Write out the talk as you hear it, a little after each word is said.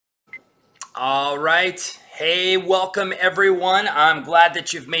All right. Hey, welcome everyone. I'm glad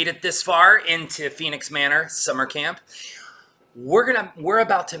that you've made it this far into Phoenix Manor Summer Camp. We're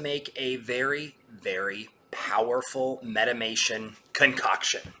about to make a very, very powerful metamation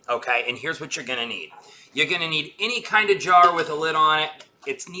concoction. Okay, and here's what you're gonna need. You're gonna need any kind of jar with a lid on it.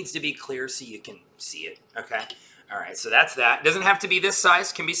 It needs to be clear so you can see it. Okay. All right. So that's that. It doesn't have to be this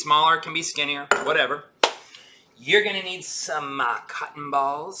size. Can be smaller. Can be skinnier. Whatever. You're gonna need some cotton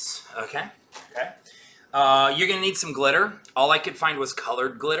balls. Okay. Okay. You're gonna need some glitter. All I could find was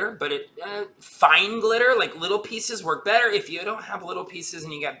colored glitter, but fine glitter, like little pieces, work better. If you don't have little pieces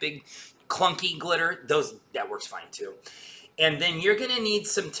and you got big clunky glitter, that works fine too. And then you're gonna need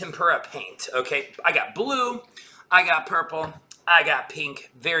some tempera paint. Okay, I got blue, I got purple, I got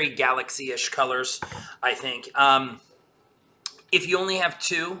pink, very galaxy-ish colors, I think. If you only have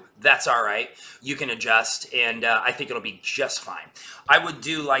two, that's all right. You can adjust, and I think it'll be just fine. I would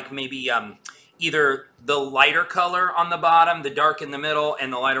do like maybe either the lighter color on the bottom, the dark in the middle,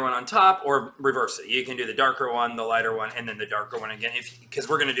 and the lighter one on top, or reverse it. You can do the darker one, the lighter one, and then the darker one again, because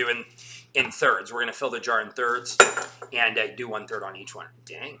we're going to do in thirds. We're going to fill the jar in thirds and do 1/3 on each one.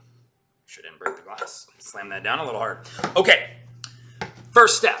 Dang, shouldn't break the glass. Slam that down a little hard. Okay,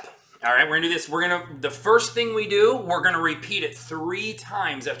 first step. All right, we're gonna do this. The first thing we do, we're gonna repeat it 3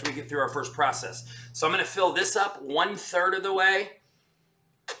 times after we get through our first process. So I'm gonna fill this up 1/3 of the way,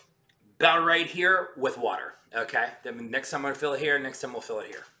 about right here with water, okay? Then next time I'm gonna fill it here, next time we'll fill it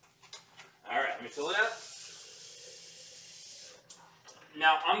here. All right, let me fill it up.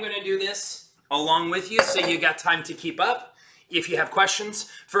 Now I'm gonna do this along with you so you got time to keep up. If you have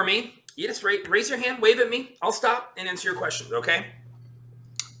questions for me, you just raise your hand, wave at me. I'll stop and answer your questions, okay?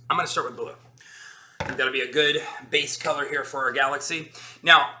 I'm going to start with blue. I think that'll be a good base color here for our galaxy.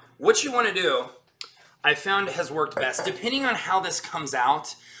 Now, what you want to do, I found has worked best. Depending on how this comes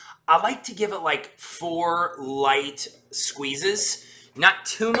out, I like to give it like 4 light squeezes. Not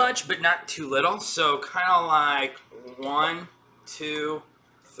too much, but not too little. So kind of like 1, 2,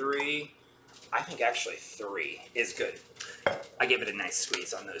 3. I think actually 3 is good. I give it a nice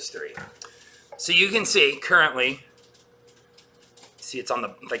squeeze on those 3. So you can see currently, see, it's on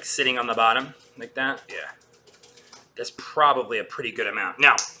the sitting on the bottom like that. Yeah, that's probably a pretty good amount.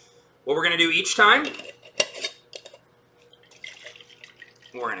 Now, what we're gonna do each time,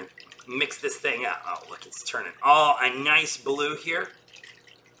 we're gonna mix this thing up. Oh, look, it's turning all a nice blue here.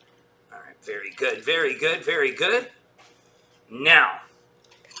 All right, very good, very good, very good. Now,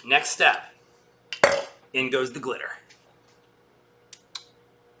 next step, in goes the glitter.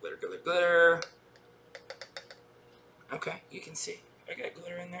 Glitter, glitter, glitter. Okay, you can see. I got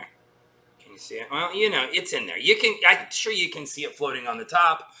glitter in there. Can you see it? Well, you know, it's in there. I'm sure you can see it floating on the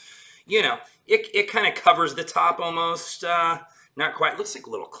top. You know, it kind of covers the top almost. Not quite. Looks like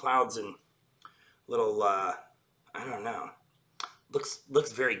little clouds and little, I don't know.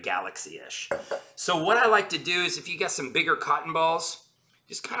 Looks very galaxy-ish. So what I like to do is if you got some bigger cotton balls,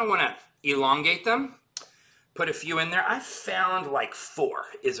 just kind of want to elongate them. Put a few in there. I found like 4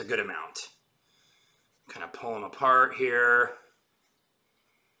 is a good amount. Kind of pull them apart here.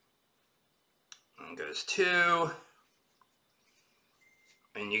 And goes 2.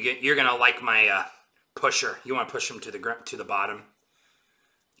 And you're gonna like my pusher. You want to push them to the bottom.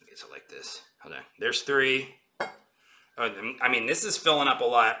 I guess I like this. Hold on. There's 3. Oh, I mean, this is filling up a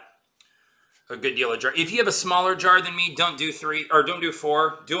lot. A good deal of jar. If you have a smaller jar than me, don't do 3 or don't do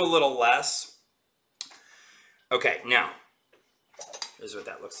 4. Do a little less. Okay, now here's what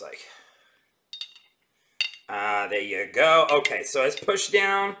that looks like. There you go. Okay, so let's push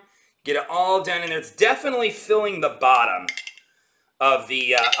down, get it all down in there. It's definitely filling the bottom of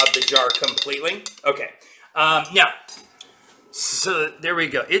the jar completely. Okay, now, so there we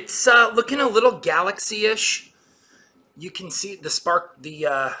go. It's looking a little galaxy-ish. You can see the spark.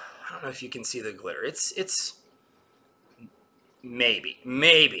 I don't know if you can see the glitter. It's maybe,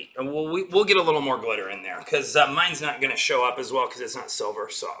 and we'll get a little more glitter in there because mine's not going to show up as well because it's not silver.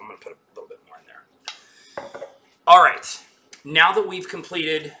 So I'm going to put a little bit more in there. All right, now that we've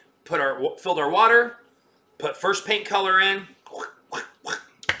completed, filled our water, put first paint color in,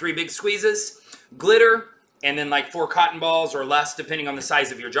 3 big squeezes, glitter, and then like 4 cotton balls or less, depending on the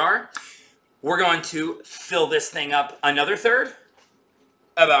size of your jar. We're going to fill this thing up another 1/3,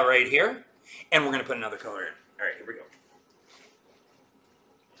 about right here, and we're going to put another color in. All right, here we go.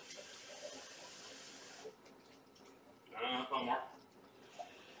 One more.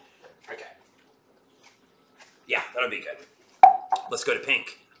 Okay. Yeah, that'll be good. Let's go to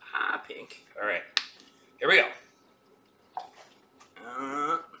pink. Pink. All right. Here we go.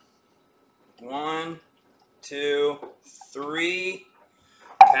 1, 2, 3.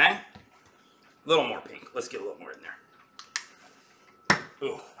 Okay. A little more pink. Let's get a little more in there.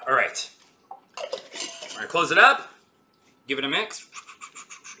 Ooh, all right. We're gonna close it up, give it a mix.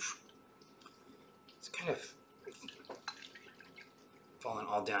 It's kind of falling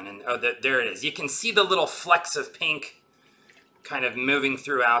all down in, oh, there it is. You can see the little flecks of pink kind of moving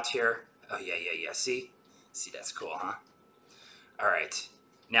throughout here. Oh, yeah, yeah, yeah, see? See, that's cool, huh? All right,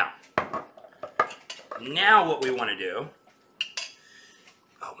 now what we wanna do,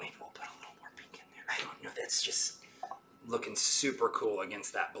 oh, maybe we'll put a little more pink in there. I don't know, that's just looking super cool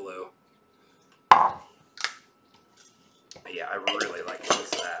against that blue. Yeah, I really like the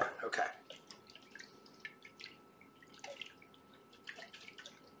looks of that. Okay.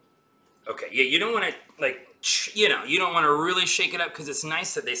 Okay, yeah, you don't want to, like, you know, you don't want to really shake it up because it's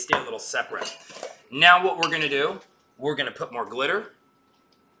nice that they stay a little separate. Now what we're going to do, we're going to put more glitter.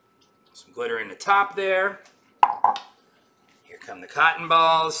 Some glitter in the top there. Here come the cotton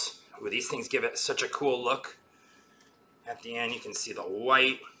balls. Ooh, these things give it such a cool look. At the end, you can see the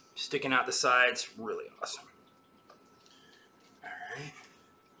white sticking out the sides. Really awesome.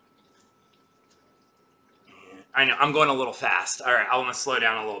 I know, I'm going a little fast. All right, I want to slow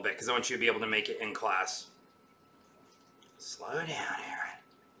down a little bit because I want you to be able to make it in class. Slow down, Aaron.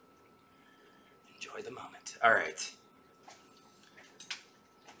 Enjoy the moment. All right.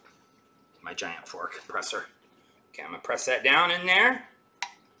 My giant fork presser. Okay, I'm going to press that down in there.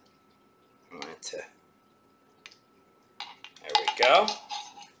 I want it to... There we go.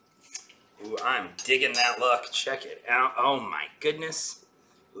 Ooh, I'm digging that look. Check it out. Oh, my goodness.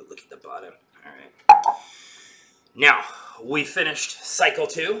 Ooh, look at the bottom. All right. Now, we finished cycle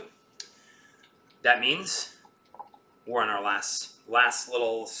 2. That means we're on our last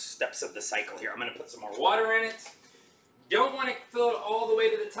little steps of the cycle here. I'm going to put some more water in it. Don't want to fill it all the way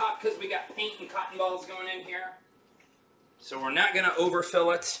to the top because we got paint and cotton balls going in here. So we're not going to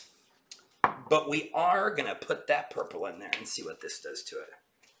overfill it, but we are going to put that purple in there and see what this does to it.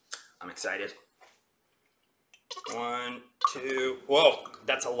 I'm excited. 1, 2, whoa,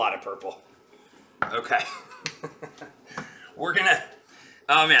 that's a lot of purple. Okay. We're gonna,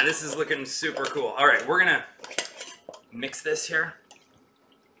 oh man, this is looking super cool. All right, we're gonna mix this here.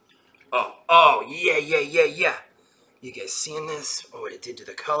 Oh, yeah, yeah, yeah, yeah. You guys seeing this? Oh, what it did to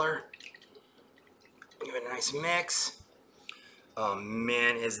the color. Give it a nice mix. Oh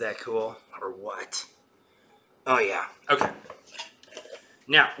man, is that cool? Or what? Oh yeah, okay.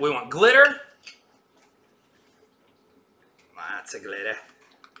 Now, we want glitter. Lots of glitter.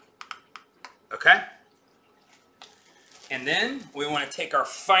 Okay? And then we want to take our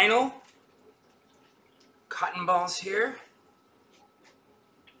final cotton balls here.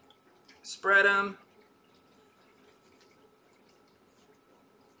 Spread them.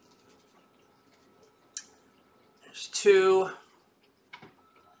 There's 2.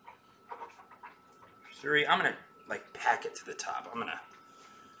 3. I'm going to like pack it to the top. I'm going to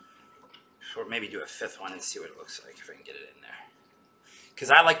or maybe do a 5th one and see what it looks like if I can get it in there. Because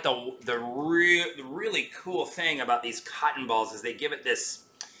I like the really cool thing about these cotton balls is they give it this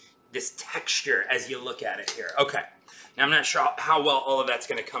texture as you look at it here. Okay. Now I'm not sure how well all of that's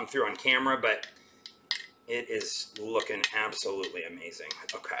going to come through on camera, but it is looking absolutely amazing.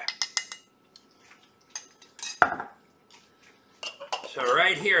 Okay. So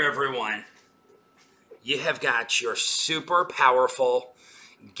right here, everyone, you have got your super powerful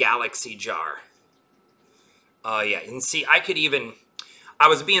galaxy jar. Oh yeah, and see, I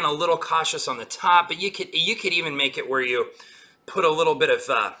was being a little cautious on the top, but you could even make it where you put a little bit of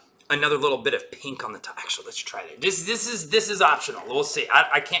another little bit of pink on the top. Actually, let's try that. This is optional. We'll see.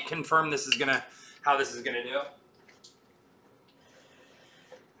 I can't confirm how this is gonna do.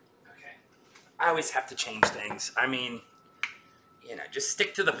 Okay. I always have to change things. I mean, you know, just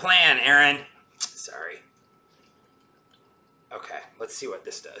stick to the plan, Aaron. Sorry. Okay, let's see what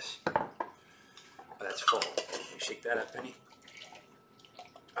this does. Oh, that's full. Can you shake that up, Penny?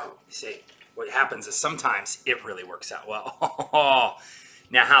 Oh, you see, what happens is sometimes it really works out well.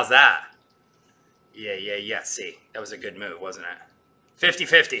 Now, how's that? Yeah, yeah, yeah. See, that was a good move, wasn't it?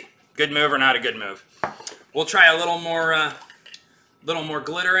 50-50. Good move or not a good move. We'll try a little more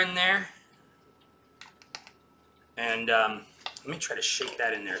glitter in there. And let me try to shake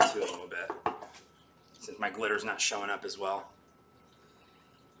that in there too a little bit, since my glitter's not showing up as well.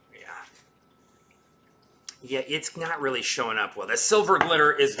 Yeah, it's not really showing up well. The silver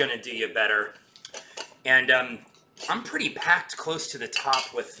glitter is going to do you better. And I'm pretty packed close to the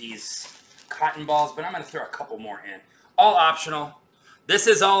top with these cotton balls, but I'm going to throw a couple more in. All optional. This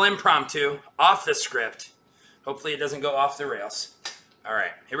is all impromptu, off the script. Hopefully it doesn't go off the rails. All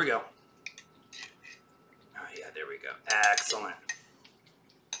right, here we go. Oh, yeah, there we go. Excellent.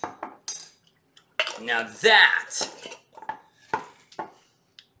 Now that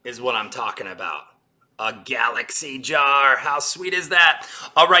is what I'm talking about. A galaxy jar. How sweet is that?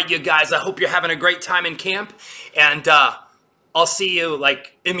 All right, you guys, I hope you're having a great time in camp. And I'll see you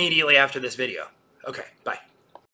like immediately after this video. Okay, bye.